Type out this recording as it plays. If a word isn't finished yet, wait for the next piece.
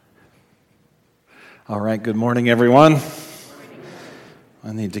All right, good morning, everyone.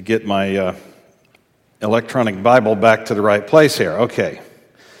 I need to get my electronic Bible back to the right place here. Okay.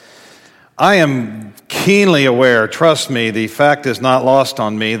 I am keenly aware, trust me, the fact is not lost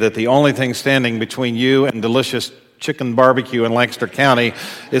on me that the only thing standing between you and delicious chicken barbecue in Lancaster County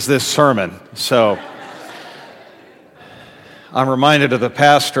is this sermon. So I'm reminded of the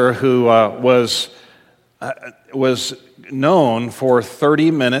pastor who was known for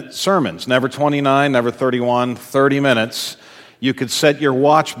 30-minute sermons, never 29, never 31, 30 minutes. You could set your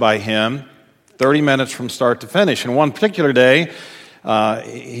watch by him, 30 minutes from start to finish. And one particular day,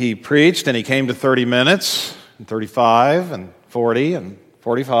 he preached and he came to 30 minutes, and 35, and 40, and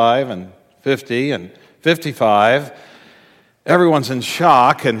 45, and 50, and 55. Everyone's in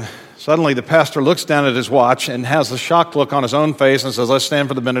shock, and suddenly the pastor looks down at his watch and has the shocked look on his own face and says, "Let's stand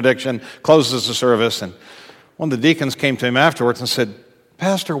for the benediction," closes the service. And one of the deacons came to him afterwards and said,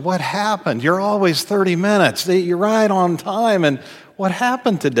 "Pastor, what happened? You're always 30 minutes. You're right on time. And what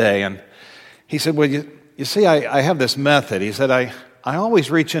happened today?" And he said, "Well, you see, I have this method." He said, I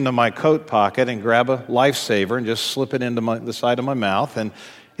always reach into my coat pocket and grab a lifesaver and just slip it into the side of my mouth. And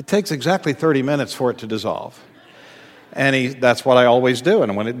it takes exactly 30 minutes for it to dissolve. And that's what I always do.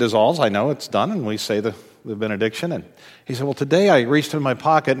 And when it dissolves, I know it's done, and we say the benediction. And he said, "Well, today I reached in my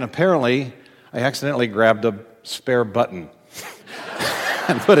pocket, and apparently I accidentally grabbed a spare button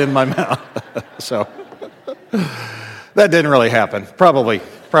and put it in my mouth." So that didn't really happen. Probably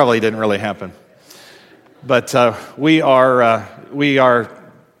didn't really happen. But we are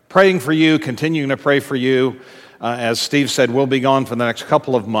praying for you, continuing to pray for you. As Steve said, we'll be gone for the next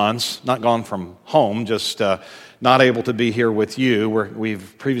couple of months. Not gone from home, just not able to be here with you.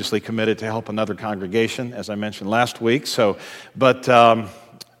 We've previously committed to help another congregation, as I mentioned last week. But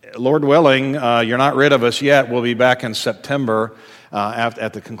Lord willing, you're not rid of us yet. We'll be back in September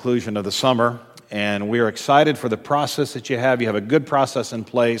at the conclusion of the summer, and we are excited for the process that you have. You have a good process in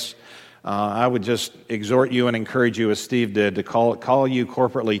place. I would just exhort you and encourage you, as Steve did, to call you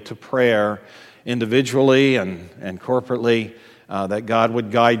corporately to prayer, individually and corporately, that God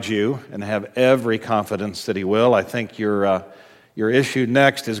would guide you, and have every confidence that He will. I think your issue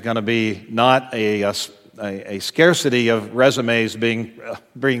next is going to be not a scarcity of resumes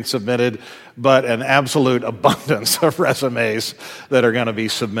being submitted, but an absolute abundance of resumes that are going to be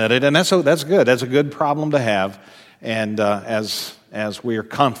submitted, and that's good. That's a good problem to have, and as we are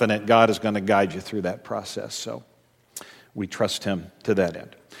confident, God is going to guide you through that process. So we trust Him to that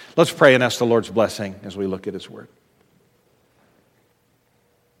end. Let's pray and ask the Lord's blessing as we look at His Word.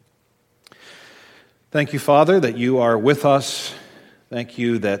 Thank you, Father, that you are with us. Thank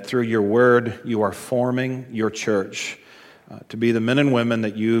you that through your word you are forming your church to be the men and women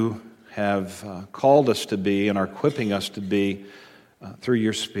that you have called us to be and are equipping us to be through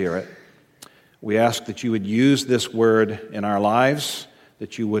your Spirit. We ask that you would use this word in our lives,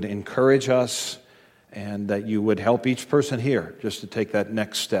 that you would encourage us, and that you would help each person here just to take that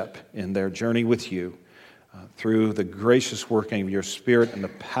next step in their journey with you through the gracious working of your Spirit and the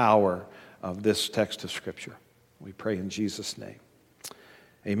power of this text of Scripture. We pray in Jesus' name.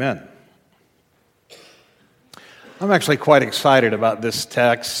 Amen. I'm actually quite excited about this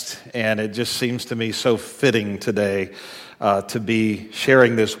text, and it just seems to me so fitting today to be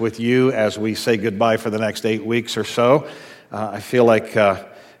sharing this with you as we say goodbye for the next 8 weeks or so. I feel like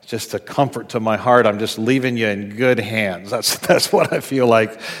just a comfort to my heart. I'm just leaving you in good hands. That's what I feel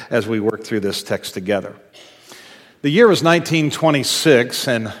like as we work through this text together. The year was 1926,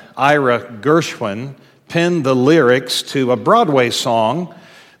 and Ira Gershwin penned the lyrics to a Broadway song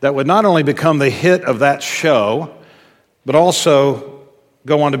that would not only become the hit of that show, but also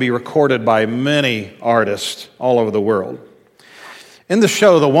go on to be recorded by many artists all over the world. In the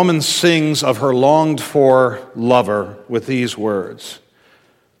show, the woman sings of her longed-for lover with these words,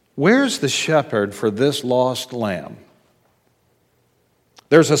 "Where's the shepherd for this lost lamb?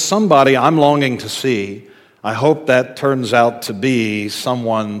 There's a somebody I'm longing to see. I hope that turns out to be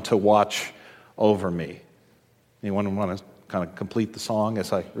someone to watch over me." Anyone want to kind of complete the song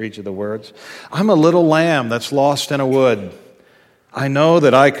as I read you the words? "I'm a little lamb that's lost in a wood. I know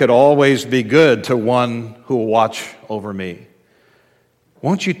that I could always be good to one who will watch over me.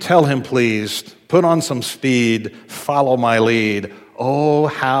 Won't you tell him, please, put on some speed, follow my lead. Oh,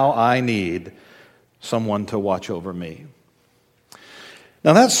 how I need someone to watch over me."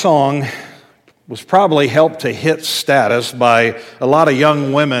 Now that song was probably helped to hit status by a lot of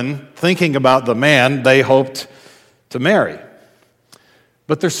young women thinking about the man they hoped to marry.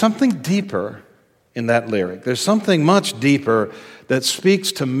 But there's something deeper in that lyric. There's something much deeper that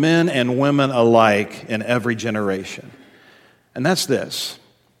speaks to men and women alike in every generation. And that's this.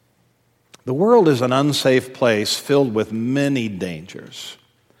 The world is an unsafe place filled with many dangers,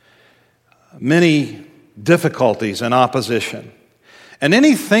 many difficulties and opposition. And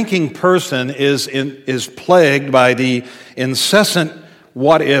any thinking person is plagued by the incessant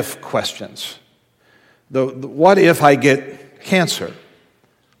what-if questions. The what if I get cancer?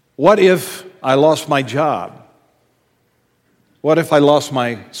 What if I lost my job? What if I lost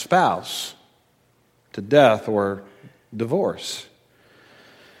my spouse to death or divorce?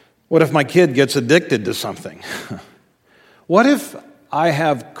 What if my kid gets addicted to something? What if I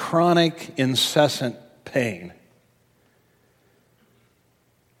have chronic, incessant pain?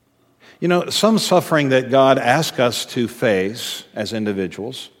 You know, some suffering that God asks us to face as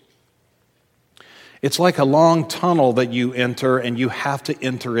individuals, it's like a long tunnel that you enter, and you have to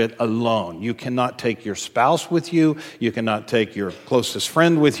enter it alone. You cannot take your spouse with you. You cannot take your closest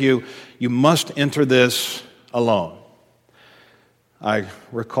friend with you. You must enter this alone. I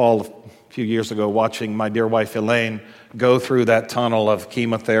recall a few years ago watching my dear wife Elaine go through that tunnel of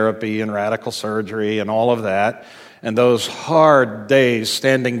chemotherapy and radical surgery and all of that, and those hard days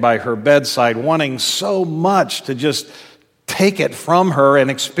standing by her bedside, wanting so much to just take it from her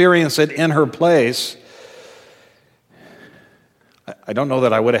and experience it in her place. I don't know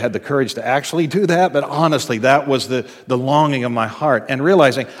that I would have had the courage to actually do that, but honestly, that was the longing of my heart. And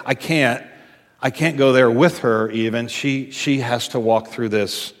realizing I can't go there with her even. She has to walk through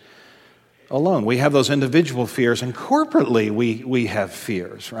this alone. We have those individual fears, and corporately we have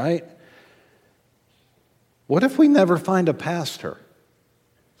fears, right? What if we never find a pastor?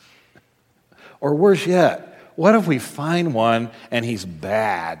 Or worse yet, what if we find one and he's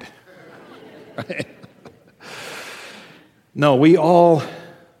bad? Right? No, we all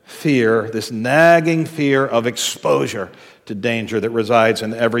fear this nagging fear of exposure to danger that resides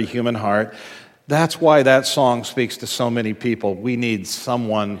in every human heart. That's why that song speaks to so many people. We need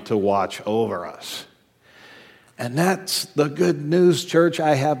someone to watch over us. And that's the good news, church,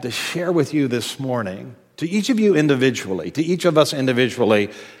 I have to share with you this morning. To each of you individually, to each of us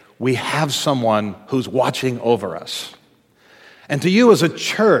individually, we have someone who's watching over us. And to you as a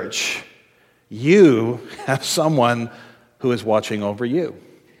church, you have someone who is watching over you.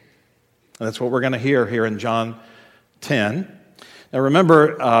 And that's what we're going to hear here in John 10. Now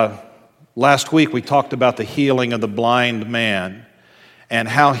remember, last week we talked about the healing of the blind man and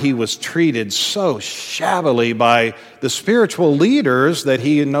how he was treated so shabbily by the spiritual leaders that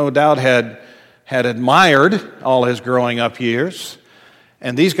he no doubt had admired all his growing up years.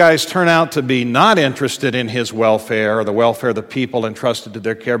 And these guys turn out to be not interested in his welfare or the welfare of the people entrusted to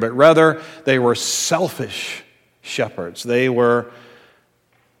their care, but rather they were selfish shepherds. They were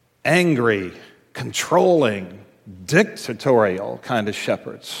angry, controlling, dictatorial kind of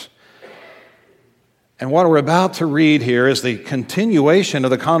shepherds. And what we're about to read here is the continuation of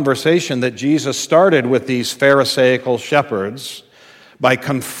the conversation that Jesus started with these Pharisaical shepherds by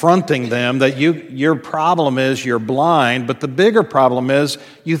confronting them that your problem is you're blind, but the bigger problem is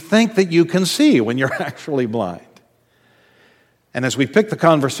you think that you can see when you're actually blind. And as we pick the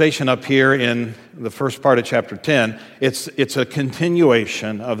conversation up here in the first part of chapter 10, it's a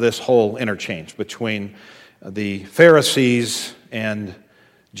continuation of this whole interchange between the Pharisees and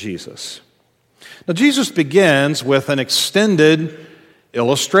Jesus. Now, Jesus begins with an extended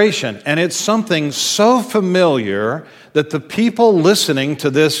illustration, and it's something so familiar that the people listening to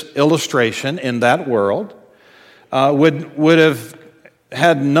this illustration in that world would have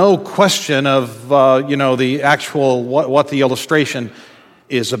had no question of the actual what the illustration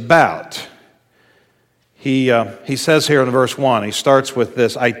is about. He says here in verse 1, he starts with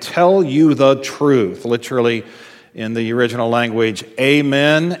this: I tell you the truth. Literally, in the original language,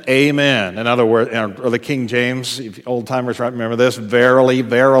 amen, amen. In other words, or the King James, if old timers remember this, verily,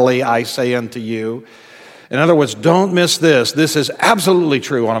 verily, I say unto you. In other words, don't miss this. This is absolutely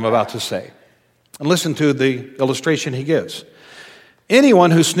true, what I'm about to say. And listen to the illustration he gives.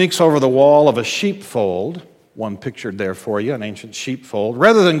 Anyone who sneaks over the wall of a sheepfold, one pictured there for you, an ancient sheepfold,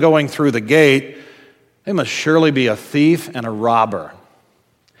 rather than going through the gate, they must surely be a thief and a robber.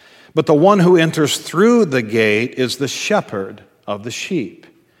 But the one who enters through the gate is the shepherd of the sheep.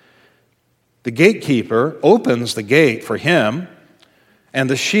 The gatekeeper opens the gate for him, and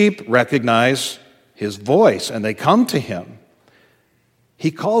the sheep recognize his voice, and they come to him.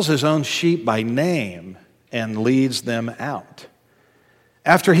 He calls his own sheep by name and leads them out.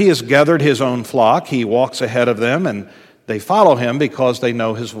 After he has gathered his own flock, he walks ahead of them, and they follow him because they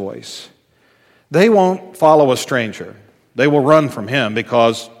know his voice. They won't follow a stranger. They will run from him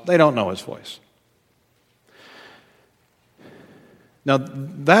because they don't know his voice. Now,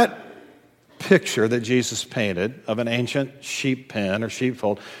 that picture that Jesus painted of an ancient sheep pen or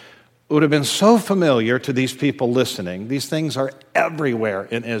sheepfold would have been so familiar to these people listening. These things are everywhere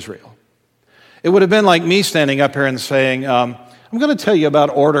in Israel. It would have been like me standing up here and saying, I'm going to tell you about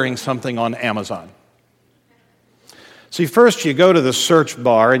ordering something on Amazon. See, first you go to the search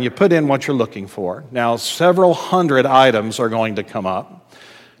bar and you put in what you're looking for. Now, several hundred items are going to come up,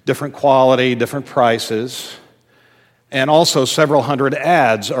 different quality, different prices, and also several hundred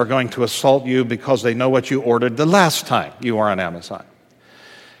ads are going to assault you because they know what you ordered the last time you were on Amazon.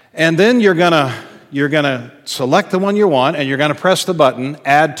 And then you're going to select the one you want and you're going to press the button,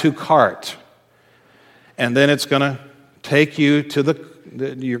 Add to Cart. And then it's going to take you to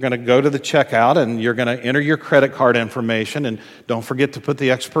you're going to go to the checkout and you're going to enter your credit card information, and don't forget to put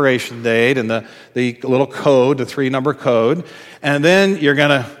the expiration date and the little code, the 3-number code, and then you're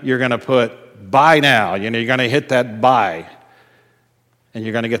going to put buy now. You're going to hit that buy, and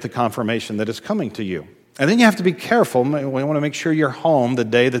you're going to get the confirmation that it's coming to you. And then you have to be careful. We want to make sure you're home the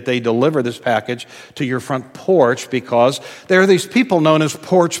day that they deliver this package to your front porch, because there are these people known as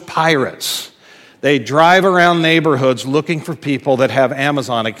porch pirates. They drive around neighborhoods looking for people that have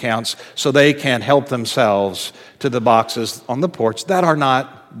Amazon accounts so they can help themselves to the boxes on the porch that are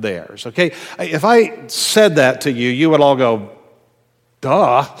not theirs, okay? If I said that to you, you would all go,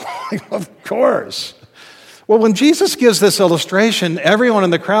 duh, of course. Well, when Jesus gives this illustration, everyone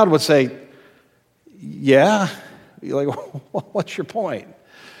in the crowd would say, yeah? You're like, what's your point?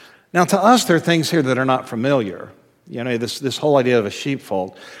 Now, to us, there are things here that are not familiar. You know, this whole idea of a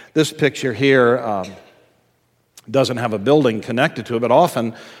sheepfold. This picture here doesn't have a building connected to it, but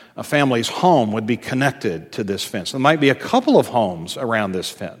often a family's home would be connected to this fence. There might be a couple of homes around this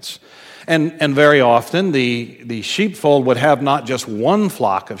fence. And very often the sheepfold would have not just one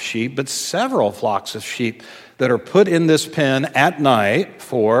flock of sheep, but several flocks of sheep that are put in this pen at night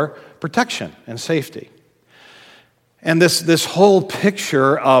for protection and safety. And this whole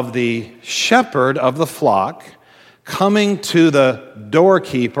picture of the shepherd of the flock coming to the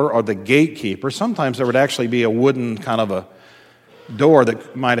doorkeeper or the gatekeeper. Sometimes there would actually be a wooden kind of a door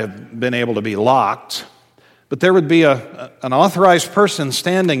that might have been able to be locked. But there would be an authorized person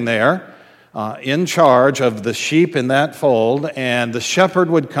standing there in charge of the sheep in that fold, and the shepherd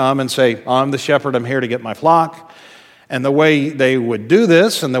would come and say, I'm the shepherd, I'm here to get my flock. And the way they would do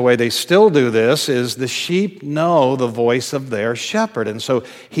this, and the way they still do this, is the sheep know the voice of their shepherd. And so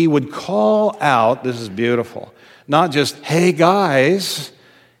he would call out, this is beautiful, not just, hey guys,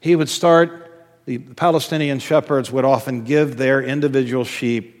 he would start, the Palestinian shepherds would often give their individual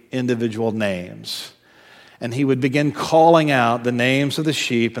sheep individual names. And he would begin calling out the names of the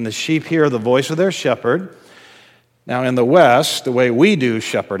sheep, and the sheep hear the voice of their shepherd. Now in the West, the way we do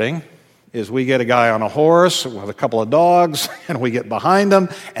shepherding is we get a guy on a horse with a couple of dogs, and we get behind him,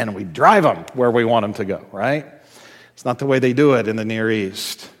 and we drive him where we want him to go, right? It's not the way they do it in the Near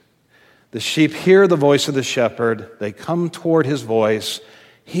East. The sheep hear the voice of the shepherd. They come toward his voice.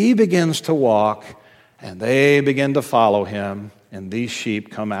 He begins to walk, and they begin to follow him. And these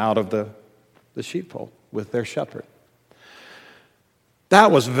sheep come out of the sheepfold with their shepherd.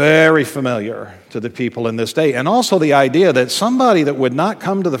 That was very familiar to the people in this day. And also the idea that somebody that would not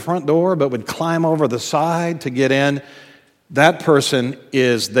come to the front door but would climb over the side to get in, that person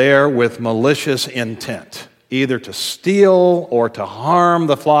is there with malicious intent, either to steal or to harm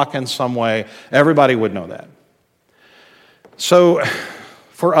the flock in some way. Everybody would know that. So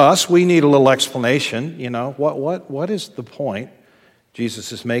for us, we need a little explanation. You know, what is the point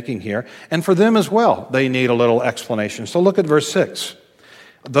Jesus is making here? And for them as well, they need a little explanation. So look at verse 6.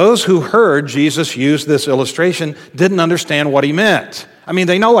 Those who heard Jesus use this illustration didn't understand what he meant. I mean,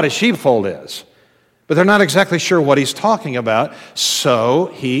 they know what a sheepfold is, but they're not exactly sure what he's talking about.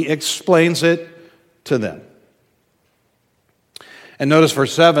 So he explains it to them. And notice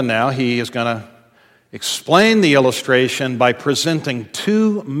verse 7 now, he is going to explain the illustration by presenting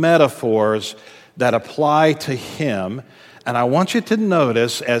two metaphors that apply to him. And I want you to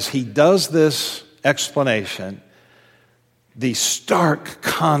notice, as he does this explanation, the stark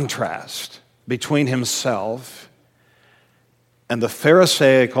contrast between himself and the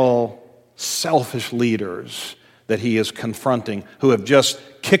Pharisaical, selfish leaders that he is confronting, who have just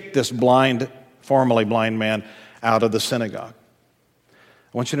kicked this formerly blind man out of the synagogue.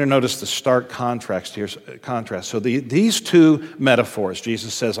 I want you to notice the stark contrast here. So these two metaphors,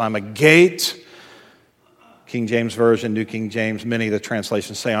 Jesus says, I'm a gate. King James Version, New King James, many of the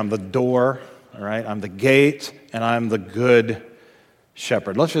translations say I'm the door. All right, I'm the gate, and I'm the good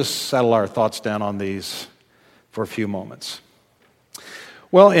shepherd. Let's just settle our thoughts down on these for a few moments.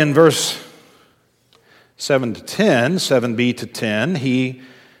 Well, in verse 7 to 10, 7b to 10, he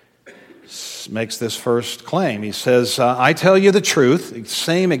makes this first claim. He says, I tell you the truth.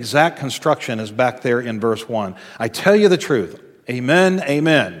 Same exact construction as back there in verse 1. I tell you the truth. Amen,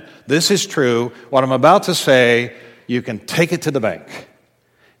 amen. This is true. What I'm about to say, you can take it to the bank.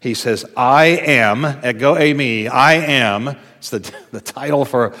 He says, I am, ego eimi, I am, it's the title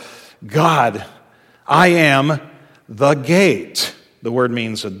for God. I am the gate. The word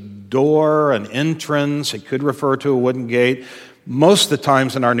means a door, an entrance. It could refer to a wooden gate. Most of the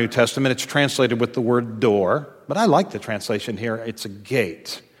times in our New Testament, it's translated with the word door, but I like the translation here. It's a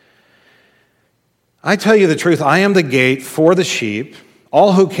gate. I tell you the truth, I am the gate for the sheep.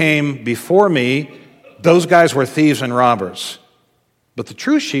 All who came before me, those guys were thieves and robbers. But the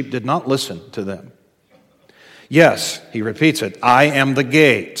true sheep did not listen to them. Yes, he repeats it, I am the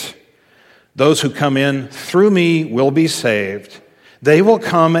gate. Those who come in through me will be saved. They will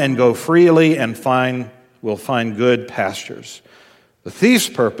come and go freely and will find good pastures. The thief's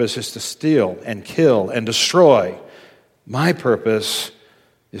purpose is to steal and kill and destroy. My purpose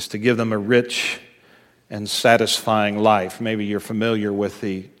is to give them a rich and satisfying life. Maybe you're familiar with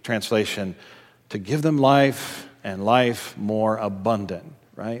the translation, to give them life and life more abundant,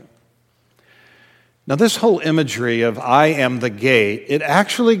 right? Now, this whole imagery of I am the gate, it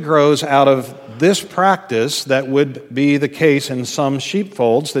actually grows out of this practice that would be the case in some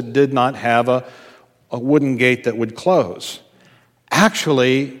sheepfolds that did not have a wooden gate that would close.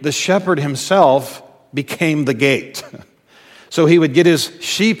 Actually, the shepherd himself became the gate. So he would get his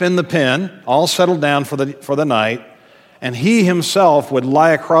sheep in the pen, all settled down for the night, and he himself would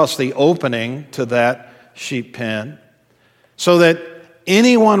lie across the opening to that sheep pen so that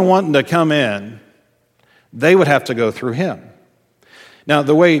anyone wanting to come in, they would have to go through him. Now,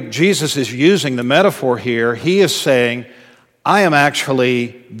 the way Jesus is using the metaphor here, he is saying, I am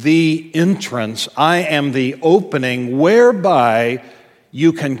actually the entrance. I am the opening whereby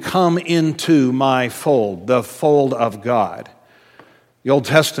you can come into my fold, the fold of God. The Old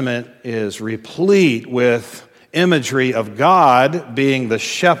Testament is replete with imagery of God being the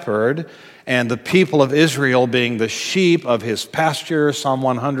shepherd and the people of Israel being the sheep of his pasture. Psalm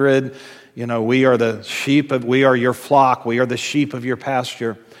 100, we are the sheep, we are your flock, we are the sheep of your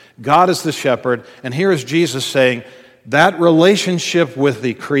pasture. God is the shepherd, and here is Jesus saying, that relationship with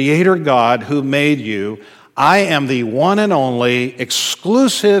the Creator God who made you, I am the one and only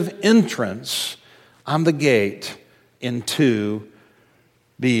exclusive entrance. I'm the gate into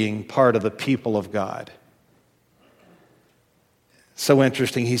being part of the people of God. So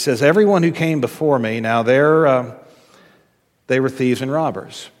interesting. He says, everyone who came before me, now they were thieves and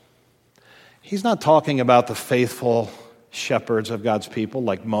robbers. He's not talking about the faithful shepherds of God's people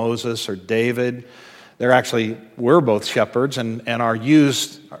like Moses or David. There actually were both shepherds and are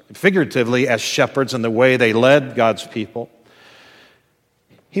used figuratively as shepherds in the way they led God's people.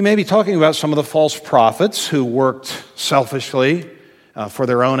 He may be talking about some of the false prophets who worked selfishly for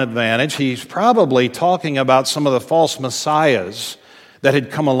their own advantage. He's probably talking about some of the false messiahs that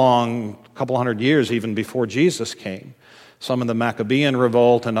had come along a couple hundred years even before Jesus came. Some of the Maccabean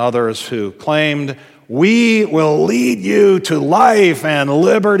revolt and others who claimed, we will lead you to life and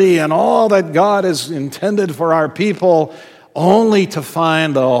liberty and all that God has intended for our people, only to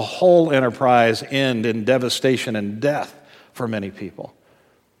find the whole enterprise end in devastation and death for many people.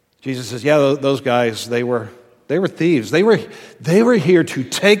 Jesus says, yeah, those guys, they were thieves. They were here to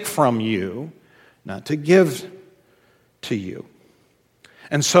take from you, not to give to you.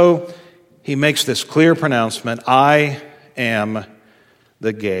 And so he makes this clear pronouncement, I am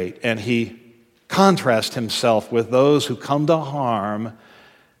the gate. And he contrasts himself with those who come to harm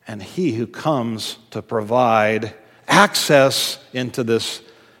and he who comes to provide access into this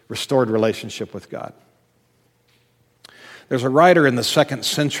restored relationship with God. There's a writer in the 2nd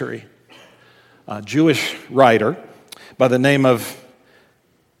century, a Jewish writer by the name of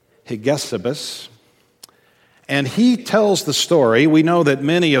Hegesippus, and he tells the story. We know that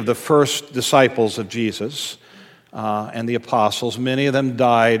many of the first disciples of Jesus and the apostles, many of them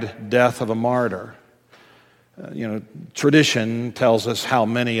died death of a martyr. Tradition tells us how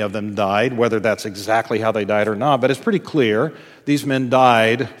many of them died, whether that's exactly how they died or not, but it's pretty clear these men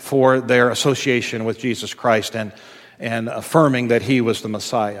died for their association with Jesus Christ and affirming that he was the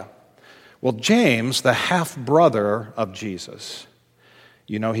Messiah. Well, James, the half-brother of Jesus,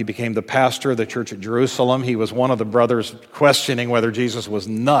 he became the pastor of the church at Jerusalem. He was one of the brothers questioning whether Jesus was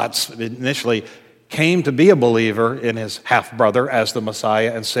nuts. Initially came to be a believer in his half-brother as the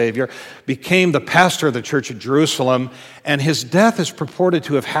Messiah and Savior, became the pastor of the church at Jerusalem, and his death is purported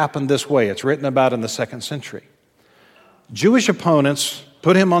to have happened this way. It's written about in the 2nd century. Jewish opponents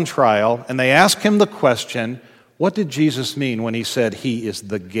put him on trial, and they asked him the question, what did Jesus mean when he said he is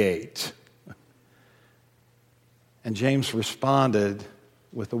the gate? And James responded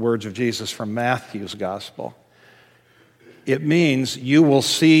with the words of Jesus from Matthew's gospel. It means you will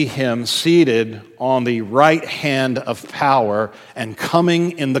see him seated on the right hand of power and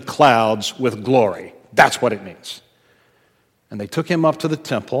coming in the clouds with glory. That's what it means. And they took him up to the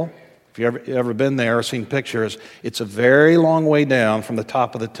temple. If you've ever been there or seen pictures, it's a very long way down from the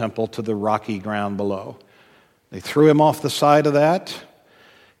top of the temple to the rocky ground below. They threw him off the side of that.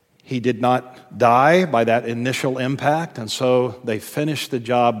 He did not die by that initial impact, and so they finished the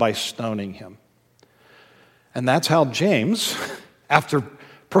job by stoning him. And that's how James, after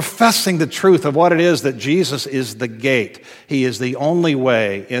professing the truth of what it is that Jesus is the gate, he is the only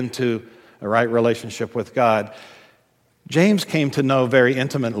way into a right relationship with God, James came to know very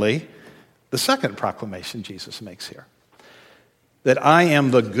intimately the second proclamation Jesus makes here, that I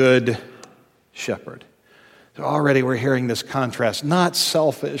am the good shepherd. So already we're hearing this contrast, not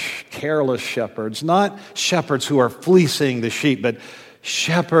selfish, careless shepherds, not shepherds who are fleecing the sheep, but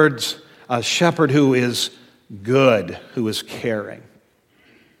a shepherd who is good, who is caring.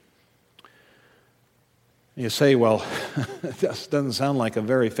 You say, well, this doesn't sound like a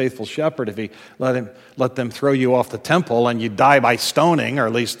very faithful shepherd if he let them throw you off the temple and you die by stoning, or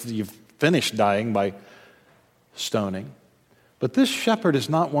at least you've finished dying by stoning. But this shepherd is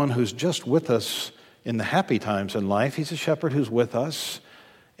not one who's just with us in the happy times in life. He's a shepherd who's with us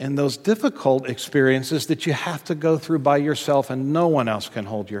in those difficult experiences that you have to go through by yourself and no one else can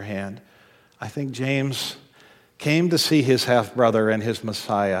hold your hand. I think James came to see his half-brother and his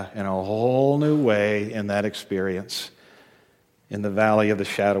Messiah in a whole new way in that experience in the valley of the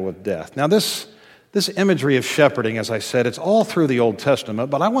shadow of death. Now this imagery of shepherding, as I said, it's all through the Old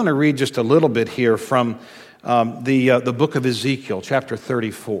Testament, but I want to read just a little bit here from the book of Ezekiel, chapter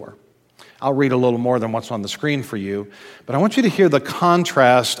 34. I'll read a little more than what's on the screen for you, but I want you to hear the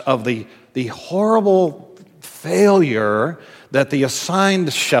contrast of the horrible failure that the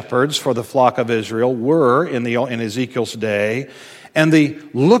assigned shepherds for the flock of Israel were in Ezekiel's day, and the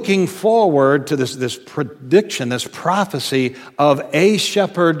looking forward to this prediction, this prophecy of a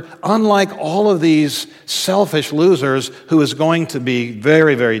shepherd, unlike all of these selfish losers, who is going to be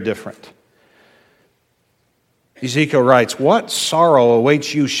very, very different. Ezekiel writes, "What sorrow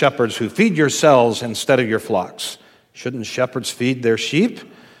awaits you shepherds who feed yourselves instead of your flocks? Shouldn't shepherds feed their sheep?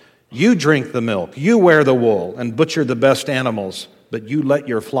 You drink the milk, you wear the wool, and butcher the best animals, but you let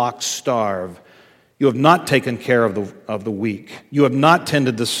your flocks starve. You have not taken care of the weak. You have not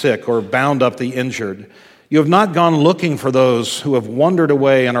tended the sick or bound up the injured. You have not gone looking for those who have wandered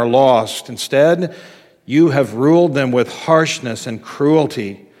away and are lost. Instead, you have ruled them with harshness and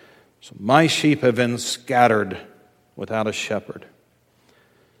cruelty. So my sheep have been scattered without a shepherd.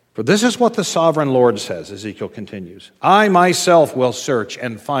 For this is what the sovereign Lord says," Ezekiel continues, "I myself will search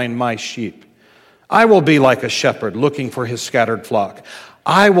and find my sheep. I will be like a shepherd looking for his scattered flock.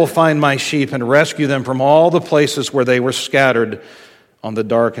 I will find my sheep and rescue them from all the places where they were scattered on the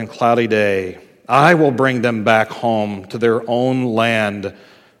dark and cloudy day. I will bring them back home to their own land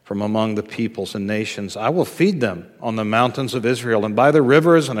from among the peoples and nations. I will feed them on the mountains of Israel and by the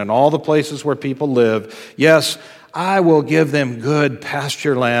rivers and in all the places where people live. Yes, I will give them good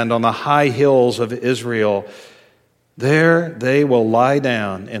pasture land on the high hills of Israel. There they will lie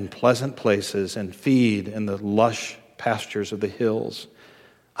down in pleasant places and feed in the lush pastures of the hills.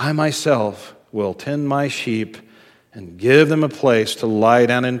 I myself will tend my sheep and give them a place to lie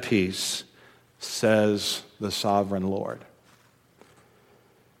down in peace, says the sovereign Lord."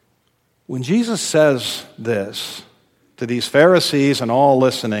 When Jesus says this to these Pharisees and all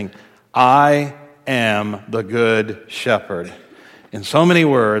listening, I am the good shepherd, in so many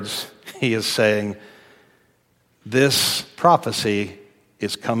words, he is saying, this prophecy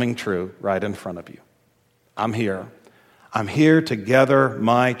is coming true right in front of you. I'm here. I'm here to gather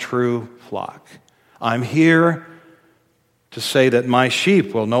my true flock. I'm here to say that my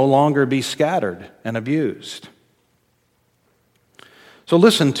sheep will no longer be scattered and abused. So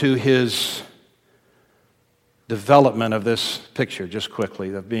listen to his development of this picture just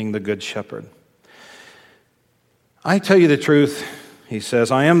quickly, of being the good shepherd. I tell you the truth, he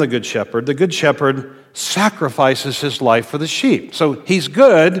says, I am the good shepherd. The good shepherd sacrifices his life for the sheep. So he's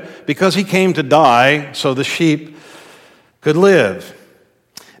good because he came to die so the sheep could live.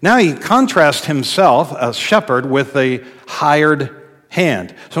 Now he contrasts himself, a shepherd, with a hired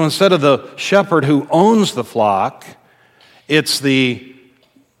hand. So instead of the shepherd who owns the flock, it's the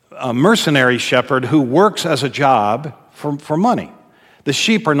mercenary shepherd who works as a job for money. The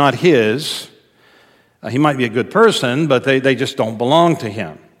sheep are not his. He might be a good person, but they just don't belong to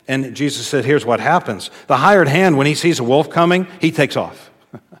him. And Jesus said, here's what happens. The hired hand, when he sees a wolf coming, he takes off.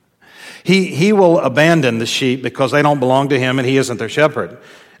 He will abandon the sheep because they don't belong to him and he isn't their shepherd.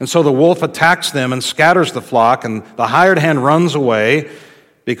 And so the wolf attacks them and scatters the flock, and the hired hand runs away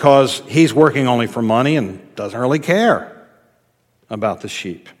because he's working only for money and doesn't really care about the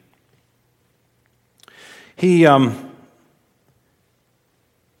sheep. He's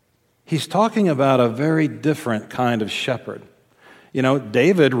talking about a very different kind of shepherd. You know,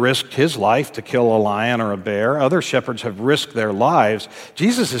 David risked his life to kill a lion or a bear. Other shepherds have risked their lives.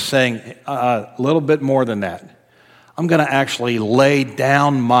 Jesus is saying a little bit more than that. I'm going to actually lay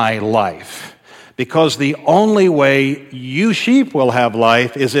down my life, because the only way you sheep will have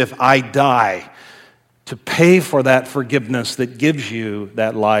life is if I die to pay for that forgiveness that gives you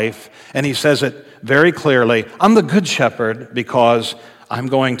that life. And he says it very clearly. I'm the good shepherd because I'm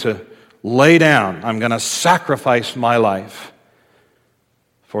going to lay down. I'm going to sacrifice my life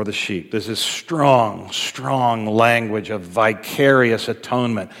for the sheep. This is strong, strong language of vicarious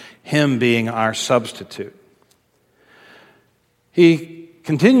atonement, him being our substitute. He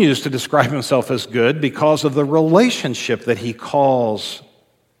continues to describe himself as good because of the relationship that he calls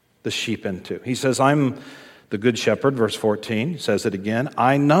the sheep into. He says, I'm the good shepherd, verse 14, says it again.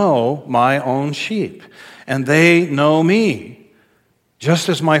 I know my own sheep, and they know me, just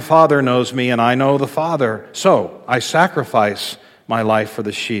as my Father knows me, and I know the Father. So I sacrifice my life for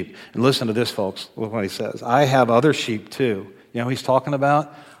the sheep. And listen to this, folks, look what he says. I have other sheep too. You know, he's talking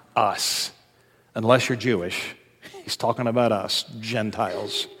about us, unless you're Jewish. He's talking about us,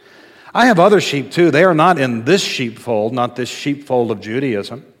 Gentiles. I have other sheep too. They are not in this sheepfold, not this sheepfold of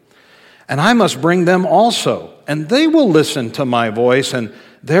Judaism. And I must bring them also. And they will listen to my voice, and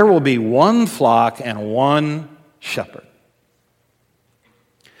there will be one flock and one shepherd.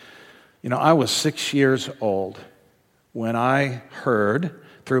 You know, I was 6 years old when I heard,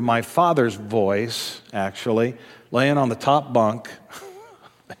 through my father's voice, actually, laying on the top bunk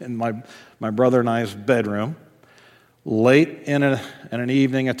in my brother and I's bedroom, late in an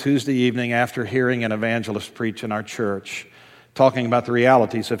evening, a Tuesday evening, after hearing an evangelist preach in our church, talking about the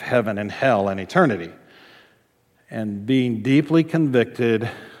realities of heaven and hell and eternity, and being deeply convicted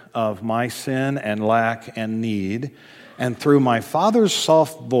of my sin and lack and need. And through my father's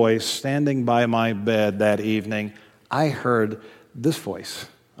soft voice standing by my bed that evening, I heard this voice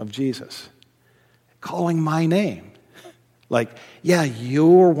of Jesus calling my name. Like, yeah,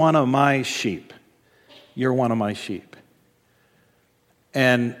 you're one of my sheep. You're one of my sheep.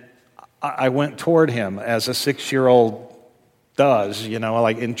 And I went toward him as a 6-year-old does, you know,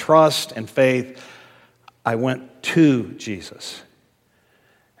 like in trust and faith. I went to Jesus.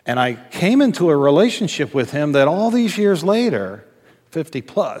 And I came into a relationship with him that all these years later, 50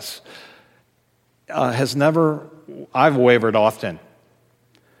 plus, I've wavered often.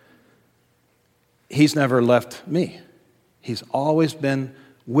 He's never left me. He's always been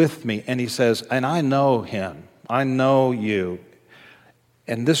with me. And he says, and I know him. I know you.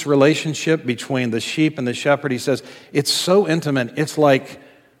 And this relationship between the sheep and the shepherd, he says, it's so intimate. It's like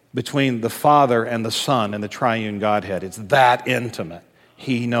between the Father and the Son and the triune Godhead. It's that intimate.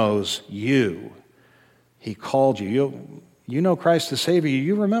 He knows you. He called you. You know Christ the Savior.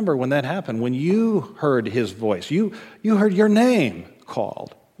 You remember when that happened, when you heard his voice. You heard your name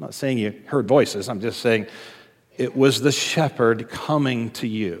called. I'm not saying you heard voices. I'm just saying it was the shepherd coming to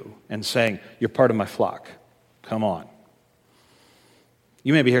you and saying, you're part of my flock. Come on.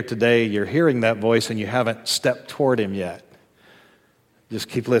 You may be here today, you're hearing that voice and you haven't stepped toward him yet. Just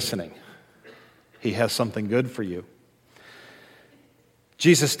keep listening. He has something good for you.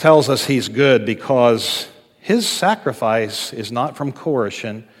 Jesus tells us he's good because his sacrifice is not from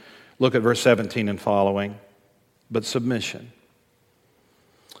coercion. Look at verse 17 and following, but submission.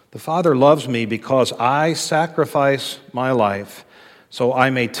 The Father loves me because I sacrifice my life so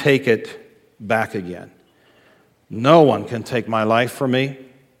I may take it back again. No one can take my life from me.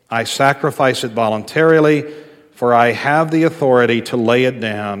 I sacrifice it voluntarily, for I have the authority to lay it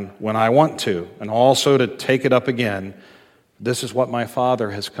down when I want to, and also to take it up again. This is what my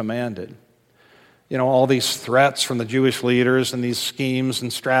Father has commanded. You know, all these threats from the Jewish leaders and these schemes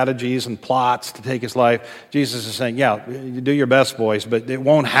and strategies and plots to take his life, Jesus is saying, yeah, you do your best, boys, but it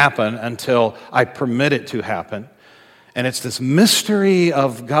won't happen until I permit it to happen. And it's this mystery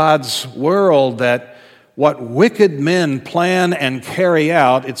of God's world that what wicked men plan and carry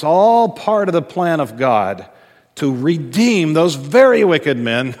out, it's all part of the plan of God to redeem those very wicked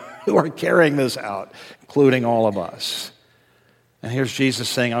men who are carrying this out, including all of us. And here's Jesus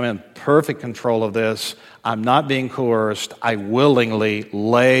saying, I'm in perfect control of this. I'm not being coerced. I willingly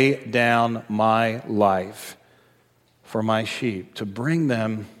lay down my life for my sheep to bring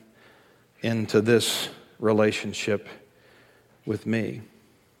them into this relationship with me.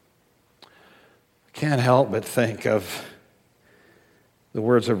 Can't help but think of the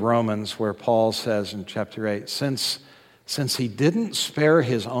words of Romans where Paul says in chapter 8, since he didn't spare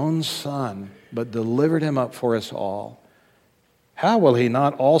his own son, but delivered him up for us all, how will he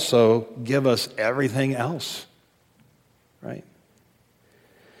not also give us everything else? Right?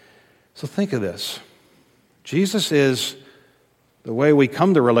 So think of this. Jesus is the way we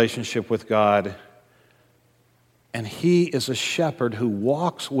come to relationship with God, and he is a shepherd who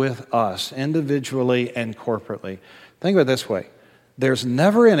walks with us individually and corporately. Think of it this way. There's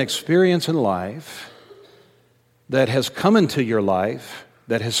never an experience in life that has come into your life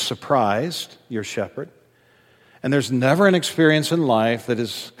that has surprised your shepherd. And there's never an experience in life that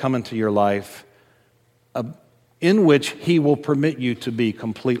has come into your life in which he will permit you to be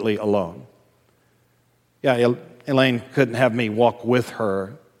completely alone. Yeah, Elaine couldn't have me walk with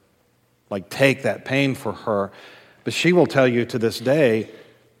her, like take that pain for her. But she will tell you to this day,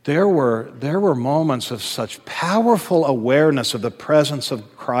 there were moments of such powerful awareness of the presence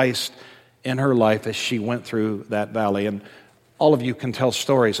of Christ in her life as she went through that valley. And all of you can tell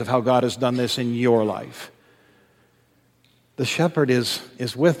stories of how God has done this in your life. The shepherd is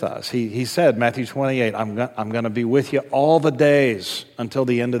with us. He said, Matthew 28, I'm going to be with you all the days until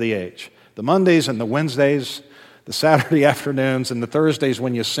the end of the age. The Mondays and the Wednesdays, the Saturday afternoons and the Thursdays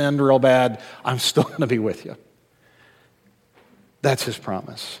when you sinned real bad, I'm still going to be with you. That's his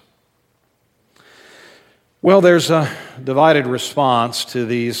promise. Well, there's a divided response to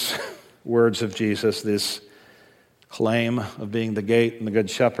these words of Jesus, this claim of being the gate and the good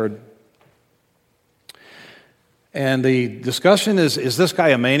shepherd. And the discussion is this guy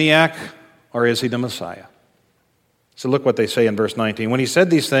a maniac or is he the Messiah? So look what they say in verse 19. When he said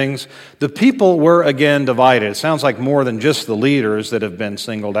these things, the people were again divided. It sounds like more than just the leaders that have been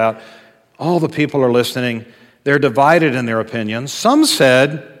singled out. All the people are listening. They're divided in their opinions. Some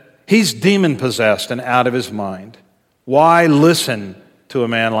said, he's demon-possessed and out of his mind. Why listen to a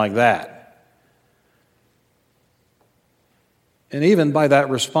man like that? And even by that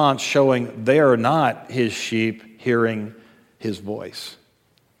response showing they are not his sheep hearing his voice.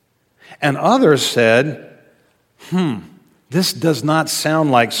 And others said, this does not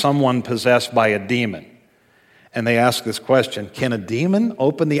sound like someone possessed by a demon. And they ask this question, can a demon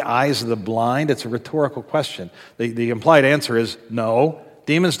open the eyes of the blind? It's a rhetorical question. The implied answer is no.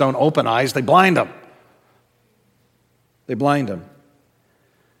 Demons don't open eyes, they blind them. They blind them.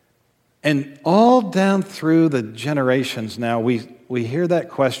 And all down through the generations now, we hear that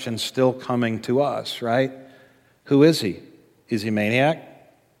question still coming to us, right? Who is he? Is he a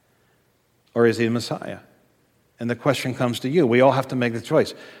maniac? Or is he the Messiah? And the question comes to you. We all have to make the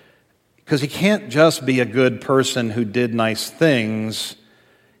choice. Because he can't just be a good person who did nice things.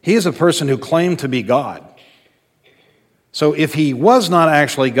 He is a person who claimed to be God. So if he was not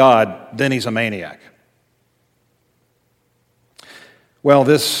actually God, then he's a maniac. Well,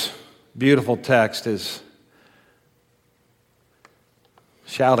 this beautiful text is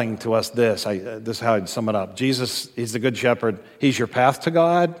shouting to us this. This is how I'd sum it up. Jesus, he's the good shepherd. He's your path to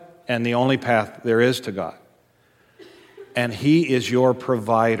God and the only path there is to God. And he is your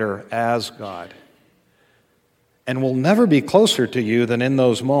provider as God. And will never be closer to you than in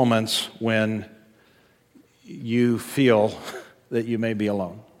those moments when you feel that you may be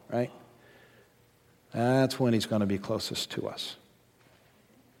alone, right? That's when he's going to be closest to us.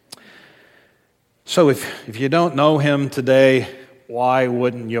 So if you don't know him today, why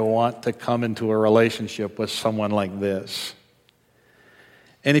wouldn't you want to come into a relationship with someone like this?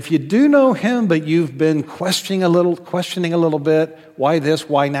 And if you do know him, but you've been questioning a little bit, why this,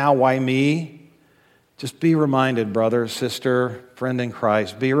 why now, why me? Just be reminded, brother, sister, friend in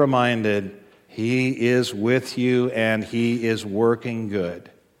Christ, be reminded he is with you and he is working good.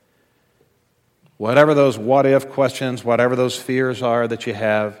 Whatever those what-if questions, whatever those fears are that you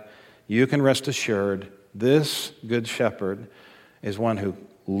have, you can rest assured this good shepherd is one who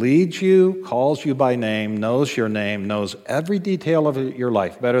leads you, calls you by name, knows your name, knows every detail of your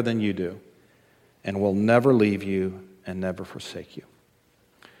life better than you do, and will never leave you and never forsake you.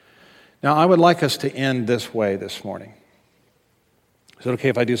 Now, I would like us to end this way this morning. Is it okay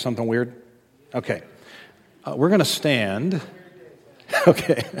if I do something weird? Okay. We're going to stand.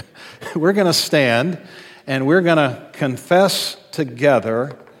 Okay. We're going to stand, and we're going to confess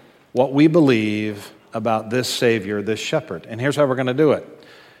together what we believe about this Savior, this shepherd. And here's how we're going to do it.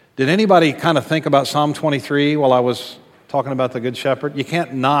 Did anybody kind of think about Psalm 23 while I was talking about the Good Shepherd? You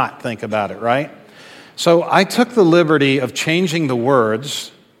can't not think about it, right? So I took the liberty of changing the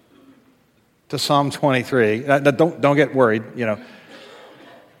words to Psalm 23. Don't get worried,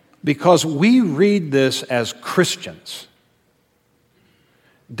 because we read this as Christians.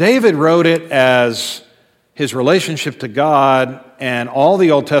 David wrote it as his relationship to God, and all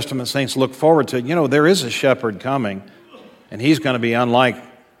the Old Testament saints look forward to, there is a shepherd coming, and he's going to be unlike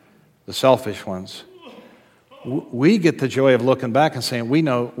the selfish ones. We get the joy of looking back and saying, we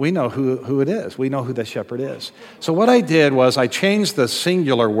know who it is. We know who the shepherd is. So what I did was I changed the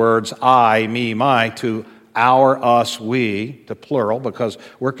singular words, I, me, my, to our, us, we, to plural, because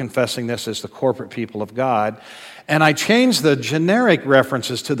we're confessing this as the corporate people of God. And I changed the generic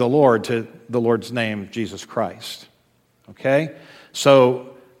references to the Lord's name, Jesus Christ. Okay?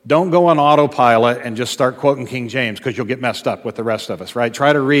 So don't go on autopilot and just start quoting King James, because you'll get messed up with the rest of us, right?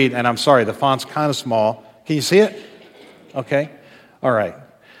 Try to read, and I'm sorry, the font's kind of small. Can you see it? Okay.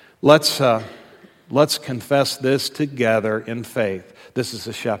 With confess together in faith. This is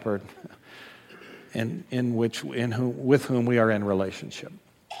the shepherd with whom we are in relationship.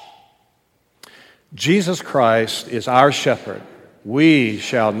 Jesus Christ is our shepherd. We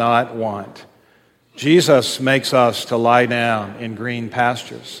shall not want. Jesus makes us to lie down in green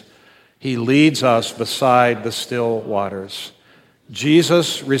pastures. He leads us beside the still waters.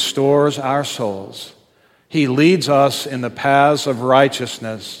 Jesus restores our souls. He leads us in the paths of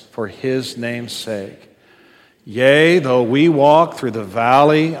righteousness for his name's sake. Yea, though we walk through the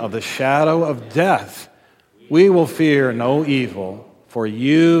valley of the shadow of death, we will fear no evil, for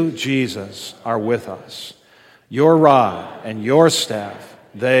you, Jesus, are with us. Your rod and your staff,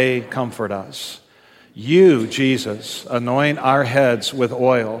 they comfort us. You, Jesus, anoint our heads with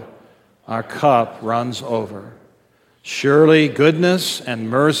oil. Our cup runs over. Surely goodness and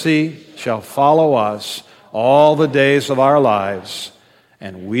mercy shall follow us all the days of our lives,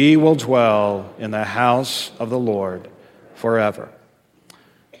 and we will dwell in the house of the Lord forever.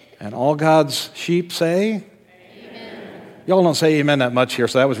 And all God's sheep say? Amen. Y'all don't say amen that much here,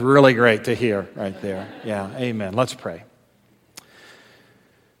 so that was really great to hear right there. Yeah, amen. Let's pray.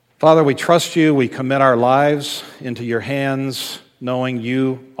 Father, we trust you. We commit our lives into your hands, knowing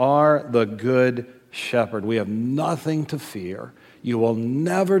you are the good shepherd. We have nothing to fear. You will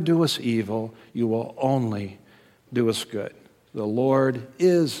never do us evil. You will only do us good. The Lord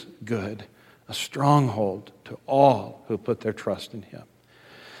is good, a stronghold to all who put their trust in him.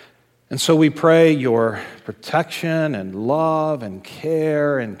 And so we pray your protection and love and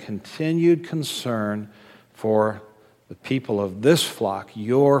care and continued concern for the people of this flock,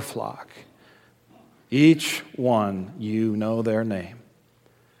 your flock. Each one, you know their name.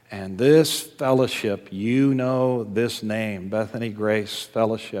 And this fellowship, you know this name, Bethany Grace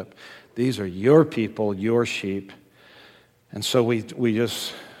Fellowship. These are your people, your sheep. And so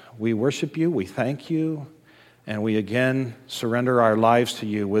we worship you, we thank you, and we again surrender our lives to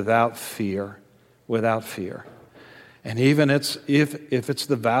you without fear. And even if it's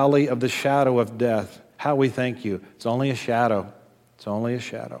the valley of the shadow of death, how we thank you. It's only a shadow. It's only a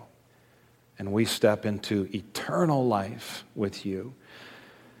shadow. And we step into eternal life with you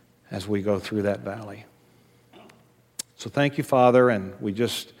as we go through that valley. So thank you, Father, and we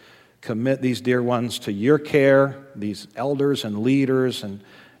just commit these dear ones to your care, these elders and leaders and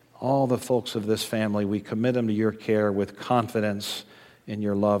all the folks of this family. We commit them to your care with confidence in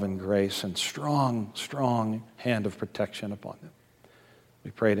your love and grace and strong, strong hand of protection upon them.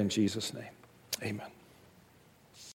 We pray it in Jesus' name. Amen.